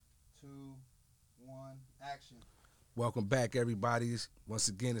One, action. Welcome back, everybody. Once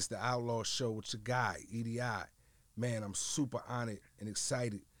again, it's the Outlaw Show with your guy, EDI. Man, I'm super honored and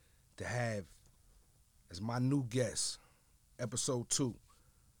excited to have as my new guest, episode 2,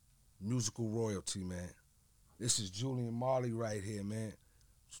 musical royalty, man. This is Julian Marley right here, man.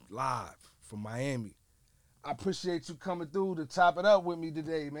 Live from Miami. I appreciate you coming through to top it up with me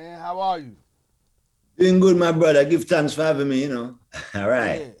today, man. How are you? Doing good, my brother. Give thanks for having me. All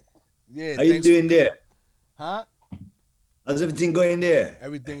right. Yeah. Yeah, How you thanks for doing there? huh? How's everything going there?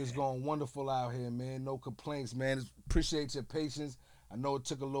 Everything is going wonderful out here, man. No complaints, man. Appreciate your patience. I know it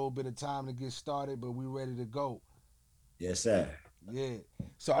took a little bit of time to get started, but we ready to go. Yes, sir. Yeah.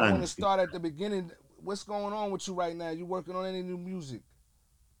 So I want to Thanks. start at the beginning. What's going on with you right now? You working on any new music?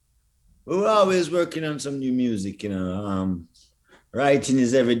 We're always working on some new music. Writing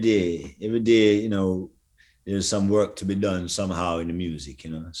is every day. Every day, there's some work to be done somehow in the music.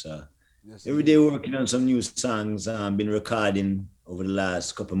 So Yes, every day indeed. working on some new songs. Been recording over the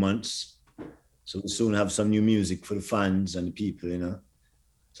last couple of months. So we soon have some new music for the fans and the people.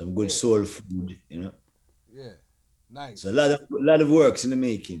 Some good Yeah. soul food. Yeah. So a Nice. lot of works in the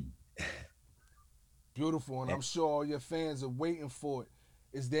making. Beautiful. And I'm sure all your fans are waiting for it.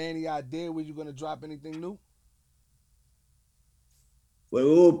 Is there any idea where you're gonna drop anything new? Well,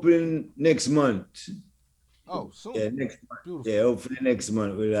 we're opening next month. Oh, Yeah, soon. next month. Yeah, Beautiful. hopefully next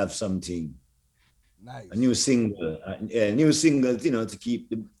month we'll have something. A Nice. new single. Yeah, new singles, to keep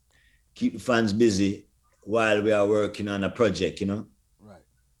the fans busy while we are working on a project. Right.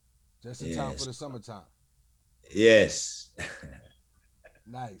 Just in time for Yes. the summertime. Yes.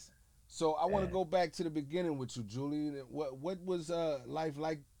 Nice. So I want to go back to the beginning with you, Julie. What was life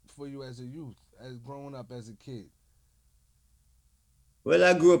like for you as a youth, as growing up as a kid? Well,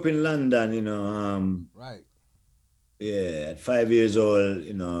 I grew up in London. Right. Yeah, at 5 years old,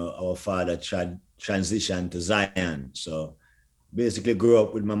 our father transitioned to Zion. So basically grew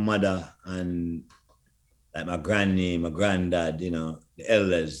up with my mother and like my granny, my granddad, the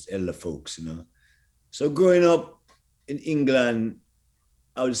elder folks. So growing up in England,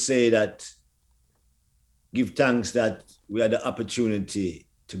 I would say that give thanks that we had the opportunity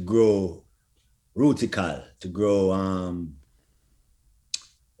to grow rutical, to grow,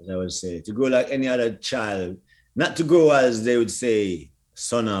 as I would say, to grow like any other child, not to grow as they would say,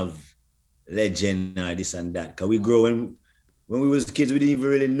 son of legend or this and that. Because we Right. grow when we was kids, we didn't even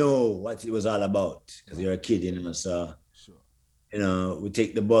really know what it was all about. Because Right. you're a kid. So Sure. we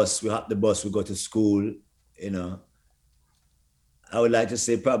take the bus, we hop the bus, we go to school. You know, I would like to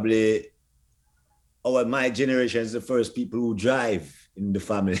say probably my generation is the first people who drive in the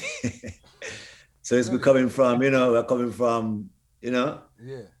family. So it's Really? coming from, we're coming from, you know,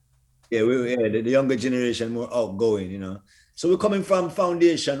 Yeah. the younger generation more outgoing. So we're coming from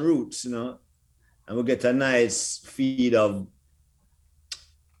foundation roots, and we get a nice feed of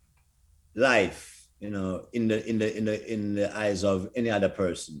life, in the eyes of any other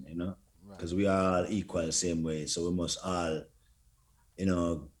person, Right. because we are all equal the same way. So we must all,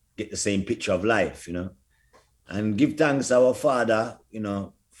 get the same picture of life, and give thanks our Father,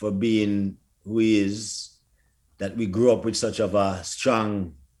 for being who He is, that we grew up with such of a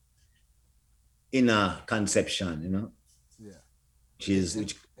strong inner conception, Yeah. which And is and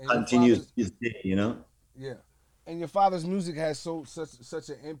which and your continues to father's this day. yeah. And your father's music has such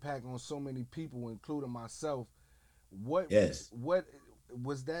an impact on so many people, including myself. What Yes. what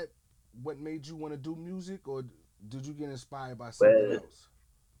was that? What made you want to do music, or did you get inspired by something Well, else?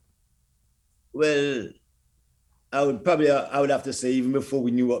 well, I would have to say even before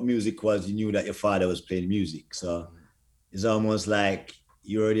we knew what music was, you knew that your father was playing music. So Mhm. it's almost like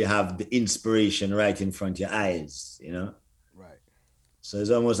you already have the inspiration right in front of your eyes. Right. So it's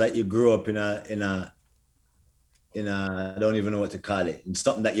almost like you grew up in a I don't even know what to call it, in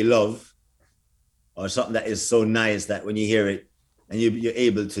something that you love or something that is so nice that when you hear it and you're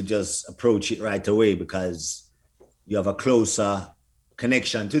able to just approach it right away because you have a closer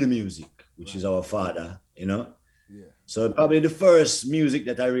connection to the music, which is Right. our father. Yeah. So probably the first music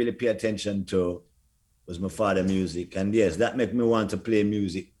that I really pay attention to was my father music. And yes, that made me want to play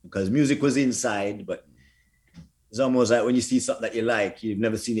music because music was inside, but it's almost like when you see something that you like, you've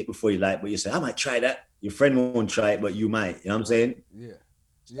never seen it before you like, but you say, I might try that. Your friend won't try it, but you might. You know what I'm Right. saying? Yeah.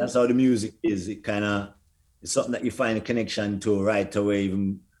 So Yeah. that's how the music is. It kind of it's something that you find a connection to right away,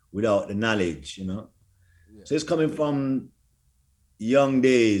 even without the knowledge. Yeah. So it's coming from young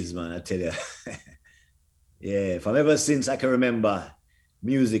days, man, I tell you. Yeah, from ever since I can remember,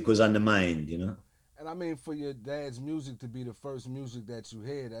 music was on the mind. And I mean, for your dad's music to be the first music that you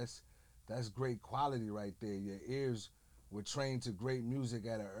hear, that's great quality right there. Your ears were trained to great music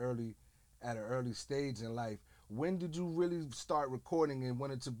at an early at an early stage in life. When did you really start recording and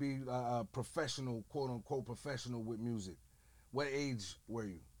wanted to be a professional, quote unquote, professional with music? What age were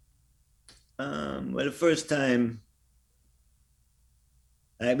you? Well, the first time,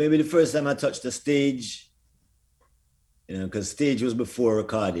 like maybe the first time I touched the stage, because stage was before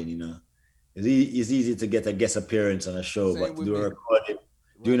recording, It's easy to get a guest appearance on a show, Same but to with do a me. recording,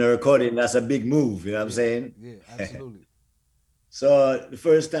 doing Right. a recording, that's a big move, you know what I'm Yeah. saying? Yeah. Absolutely. So the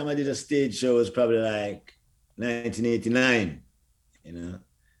first time I did a stage show was probably like 1989, you know,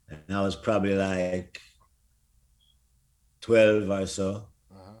 and I was probably like 12 or so,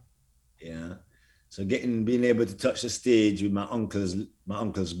 Uh huh. you know. So being able to touch the stage with my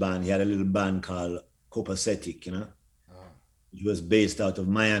uncle's band, he had a little band called Copacetic, Uh huh. which was based out of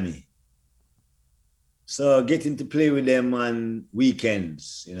Miami. So getting to play with them on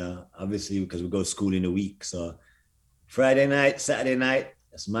weekends, obviously because we go to school in the week. So Friday night, Saturday night,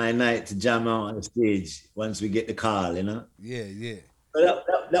 that's my night to jam out on the stage once we get the call. Yeah. Yeah. So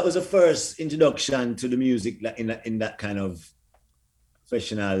that was the first introduction to the music in that kind of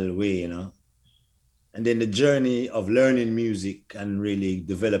professional way. And then the journey of learning music and really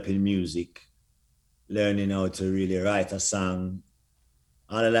developing music, learning how to really write a song,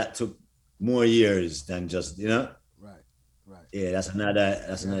 all of that took more years than just. Right. Right. Yeah, that's another You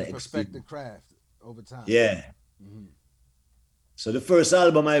have to perfect the experience. craft over time. Yeah. Mm-hmm. So the first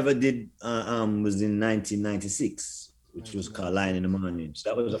album I ever did was in 1996, which was called Line 1996. in the Morning. So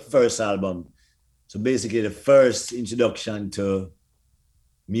that was the first album. So basically, the first introduction to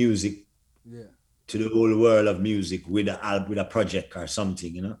music, Yeah. to the whole world of music with a project or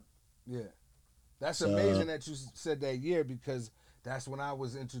something. Yeah. That's So amazing that you said that year because that's when I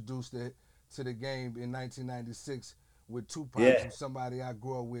was introduced to the game in 1996 with Tupac, yeah, who's somebody I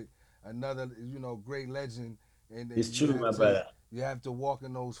grew up with, another great legend, and it's then true, my brother. you have to walk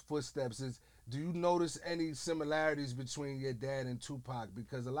in those footsteps. Do you notice any similarities between your dad and Tupac?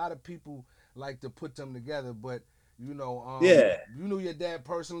 Because a lot of people like to put them together, but Yeah, you knew your dad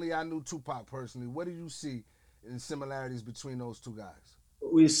personally. I knew Tupac personally. What do you see in similarities between those two guys?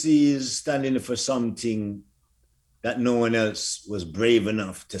 what we see is standing for something that no one else was brave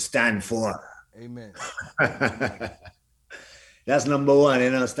enough to stand for. Amen. Amen. That's number one,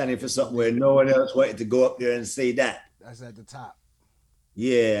 standing for Yes, something where indeed. no one else wanted to go up there and say that. That's at the top.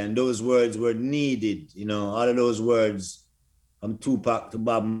 Yeah, and those words were needed, all of those words from Tupac to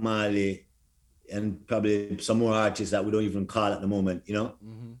Bob Marley and probably some more artists that we don't even call at the moment.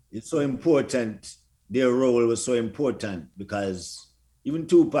 Hmm. It's so important. Their role was so important because even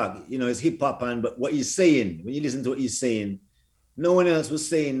Tupac, is hip hop, and but what he's saying, when you listen to what he's saying, no one else was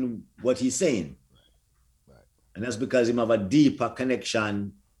saying what he's saying. Right. And that's because him have a deeper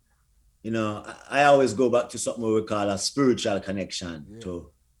connection. I always go back to something we call a spiritual connection, Yeah. to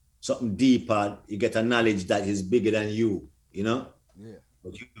something deeper. You get a knowledge that is bigger than you. Yeah.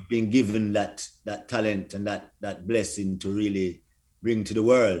 But you've been given that talent and that blessing to really bring to the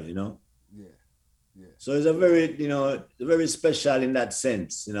world. Yeah. Yeah. So it's very special in that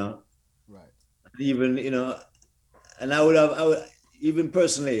sense. Right. Even, and I would even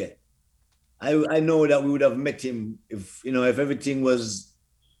personally, I know that we would have met him if everything was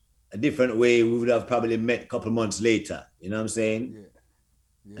a different way. We would have probably met a couple months later. You know what I'm saying? Yeah.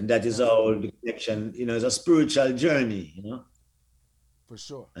 Yeah. And that is how Definitely. the connection. It's a spiritual journey. For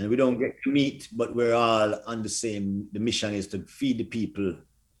sure. And we don't get to meet, but we're all on the same. The mission is to feed the people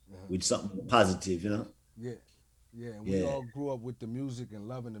Uh-huh. with something positive. Yeah. Yeah. And we Yeah, all grew up with the music and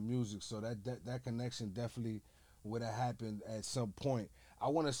loving the music, so that connection definitely would have happened at some point. I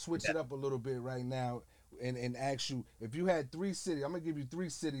want to switch yeah. it up a little bit right now and ask you if you had three cities. I'm gonna give you three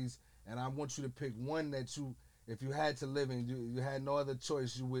cities, and I want you to pick one that if you had to live in, you had no other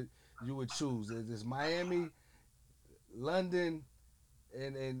choice, you would choose. It's Miami, London,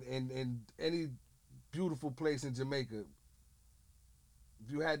 and any beautiful place in Jamaica.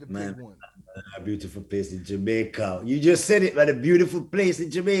 If you had to pick Man, one. a beautiful place in Jamaica. You just said it, but a beautiful place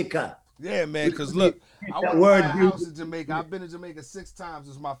in Jamaica. Yeah, man. We Cause could look, use I that want to buy word a house beautiful. in Jamaica. I've been to Jamaica 6 times.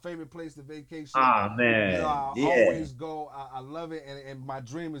 It's my favorite place to vacation. Ah, man. I Yeah. always go. I love it, and my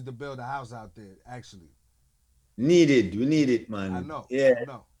dream is to build a house out there. Actually, Needed. We need it, I man. know. Yeah. I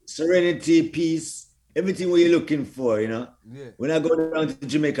know. Serenity, peace, everything what you're looking for. Yeah, When I go down to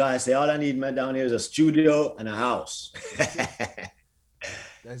Jamaica, I say all I need, man, down here is a studio and a house. that's it.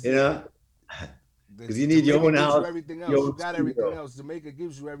 That's you it. know, because you need your Jamaica own gives you house, everything else. your You own got everything studio. else. Jamaica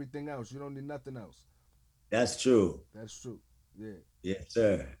gives you everything else. You don't need nothing else. That's true. That's true. Yeah. Yes,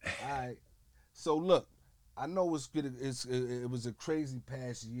 sir. All right. So look, I know it's good. It was a crazy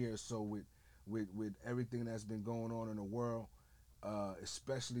past year or so with everything that's been going on in the world,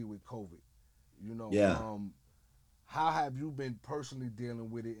 especially with COVID. You know, Yeah. how have you been personally dealing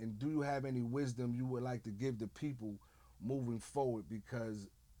with it, and do you have any wisdom you would like to give the people moving forward? Because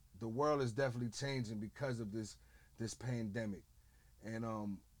the world is definitely changing because of this pandemic, and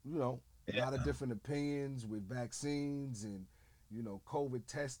you know, a lot of Yeah. different opinions with vaccines and COVID You know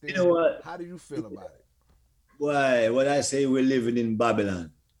testing. what? How do you feel about it? Why? What I say, we're living in Babylon.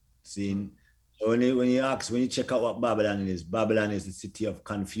 Mm, See? So when you check out what Babylon is the city of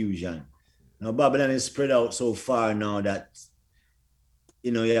confusion. Now, Babylon is spread out so far now that,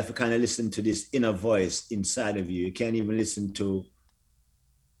 you have to kind of listen to this inner voice inside of you. You can't even listen to,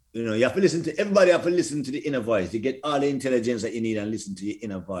 you have to listen to, everybody have to listen to the inner voice. You get all the intelligence that you need and listen to your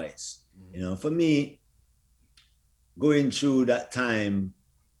inner voice. For me, going through that time,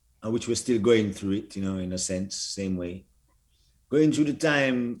 which we're still going through it, in a sense, same way. Going through the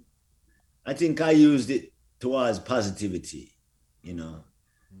time, I think I used it towards positivity, you know,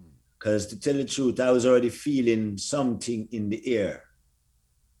 mm, because to tell the truth, I was already feeling something in the air,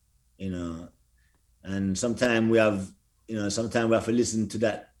 you know, and sometimes we have to listen to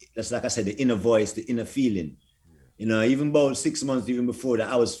that. That's like I said, the inner voice, the inner feeling. yeah, Even about 6 months even before that,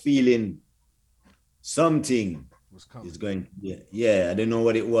 I was feeling something what's is coming? going. Yeah. I don't know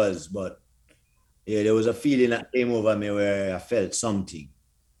what it was, but yeah, there was a feeling that came over me where I felt something,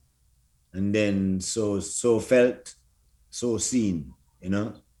 and then so felt, so seen,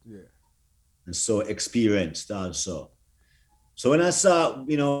 Yeah, and so experienced also. So when I saw,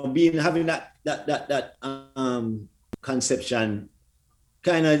 being having that conception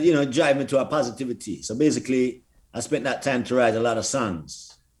kind of, drive me to a positivity. So basically, I spent that time to write a lot of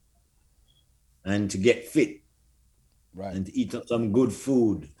songs and to get fit right, and to eat up some good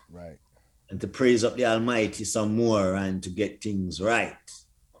food right. and to praise up the Almighty some more and to get things right.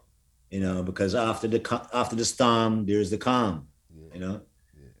 Because after the storm, there's the calm. Yeah, You know,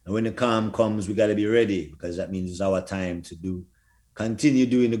 yeah, and when the calm comes, we got to be ready because that means it's our time to continue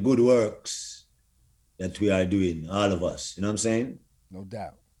doing the good works that we are doing, all of us. You know what I'm saying? no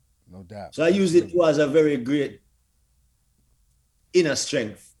doubt, no doubt, So I use it absolutely. as a very great inner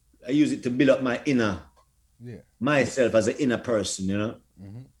strength. I use it to build up my inner Yeah, myself as an inner person,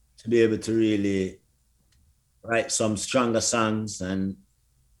 hmm, to be able to really write some stronger songs and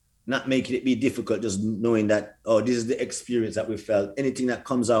not making it be difficult, just knowing that, oh, this is the experience that we felt. Anything that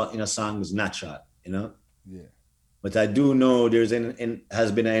comes out in a song is natural. yeah, But I do know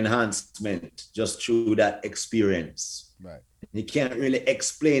has been an enhancement just through that experience. right, You can't really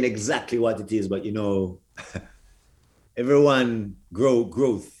explain exactly what it is, but everyone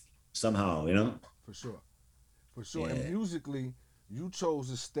growth somehow. for sure, for sure. And Yeah. musically, you chose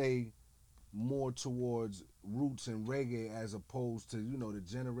to stay more towards roots and reggae as opposed to the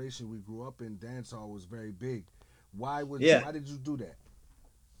generation we grew up in. Dancehall was very big. Yeah. Why did you do that?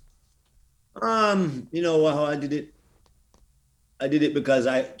 You know how I did it? I did it because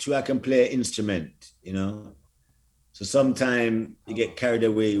I can play an instrument. So sometimes you get carried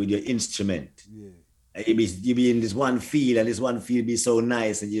away with your instrument. Yeah, And you be in this one field, and this one field be so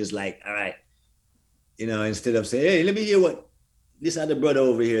nice, and you're just like, all right, instead of saying, hey, let me hear what this other brother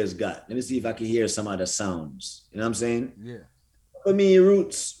over here has got. Let me see if I can hear some other sounds. You know what I'm saying? yeah, For me,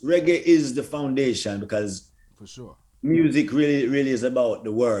 roots, reggae is the foundation because for sure. music really, really is about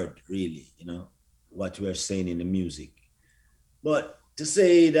the word, really, what we're saying in the music. But to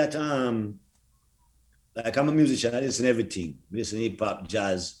say that, like I'm a musician, I listen to everything. I listen to hip hop,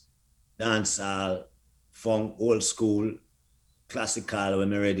 jazz, dancehall, funk, old school, classical when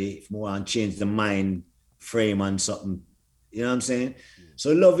we're ready. If we want to change the mind frame on something, you know what I'm saying? Yeah,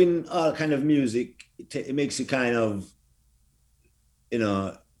 So loving all kind of music, it makes you kind of, you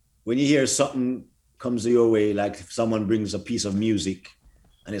know, when you hear something comes your way, like if someone brings a piece of music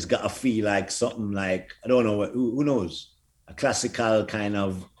and it's got to feel like something like, I don't know, who knows, a classical kind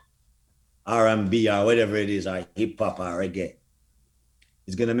of R&B or whatever it is, or hip hop or reggae.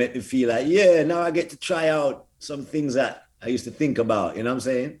 It's gonna make me feel like, yeah, now I get to try out some things that I used to think about. You know what I'm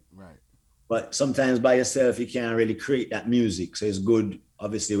saying? right. But sometimes by yourself, you can't really create that music. So it's good,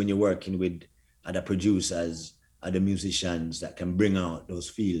 obviously, when you're working with other producers, other musicians that can bring out those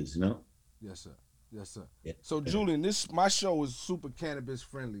feels. Yes, sir. Yes, sir. Yeah. So, Julian, this my show is super cannabis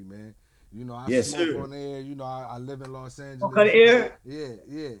friendly, man. I Yes, smoke sir. on air. I live in Los What kind Angeles. of air? Yeah,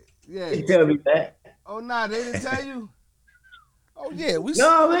 yeah, yeah. You tell me that. Oh, nah, they didn't tell you. Oh, yeah,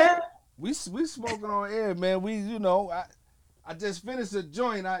 No, man. we smoking on air, man. I just finished a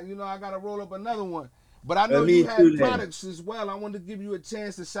joint. I gotta roll up another one. But I know you Me had too then. products as well. I wanted to give you a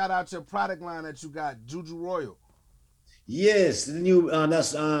chance to shout out your product line that you got, Juju Royal. Yes, the new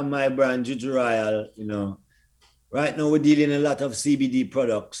that's my brand, Juju Royal, Right now we're dealing a lot of CBD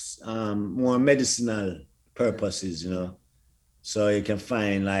products, more medicinal purposes, So you can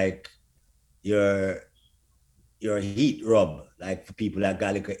find like your heat rub, like for people that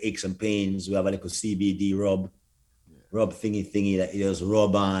got like aches and pains, we have a little CBD rub thingy that you just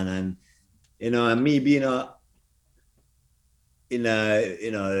rub on, and and me being the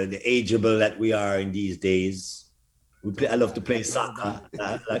ageable that we are in these days, I love to play soccer.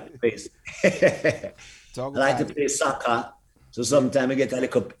 I like to play. Talk I like to about it. play soccer. So sometimes I get a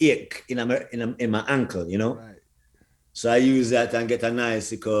little ache in my ankle. Right. So I use that and get a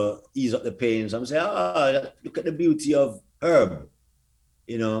nice ease up the pain. So I'm saying, look at the beauty of herb,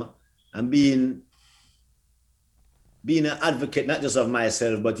 and being an advocate, not just of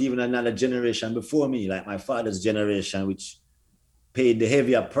myself, but even another generation before me, like my father's generation, which paid the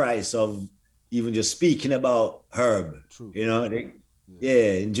heavier price of even just speaking about herb. True.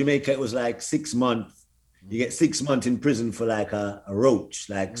 In Jamaica, it was like 6 months. You get 6 months in prison for like a roach,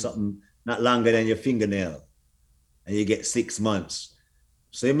 like something not longer than your fingernail, and you get 6 months.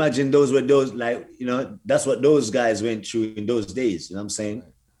 So imagine those, that's what those guys went through in those days. You know what I'm saying?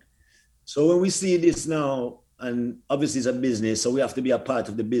 Right. So when we see this now, and obviously it's a business, so we have to be a part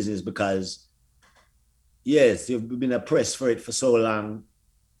of the business because, yes, you've been oppressed for it for so long.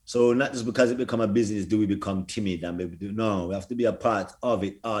 So not just because it become a business do we become timid and no, we have to be a part of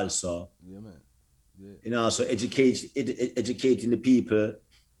it also. Yeah, man. Yeah. So educating the people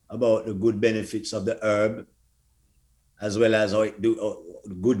about the good benefits of the herb, as well as how it do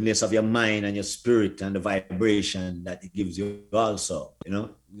the goodness of your mind and your spirit and the vibration that it gives you also. Yeah.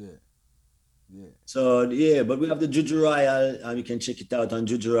 So but we have the Juju Royal, and you can check it out on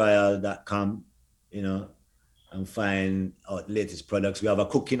jujuroyal.com, and find our latest products. We have a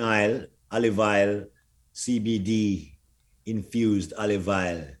cooking oil, olive oil, CBD infused olive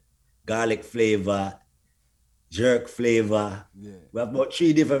oil, garlic flavor, jerk flavor. Yeah. We have about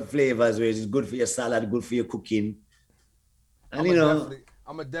 3 different flavors, which is good for your salad, good for your cooking. And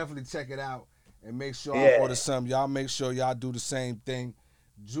I'm gonna definitely check it out and make sure I order some. Y'all make sure y'all do the same thing.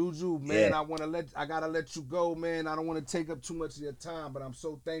 Juju, man, I gotta let you go, man. I don't want to take up too much of your time, but I'm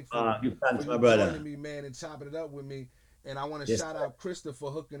so thankful for you joining me, man, and chopping it up with me. And I want to shout out Krista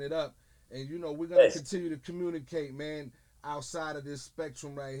for hooking it up. And we're gonna continue to communicate, man, outside of this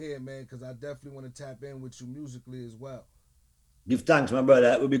spectrum right here, man, because I definitely want to tap in with you musically as well. Give thanks, my brother.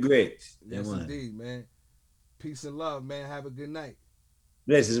 That would be great. Yes, indeed, man. Peace and love, man. Have a good night.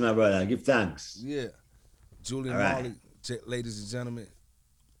 Blessings, my brother. Give thanks. Yeah. Julian Marley, ladies and gentlemen.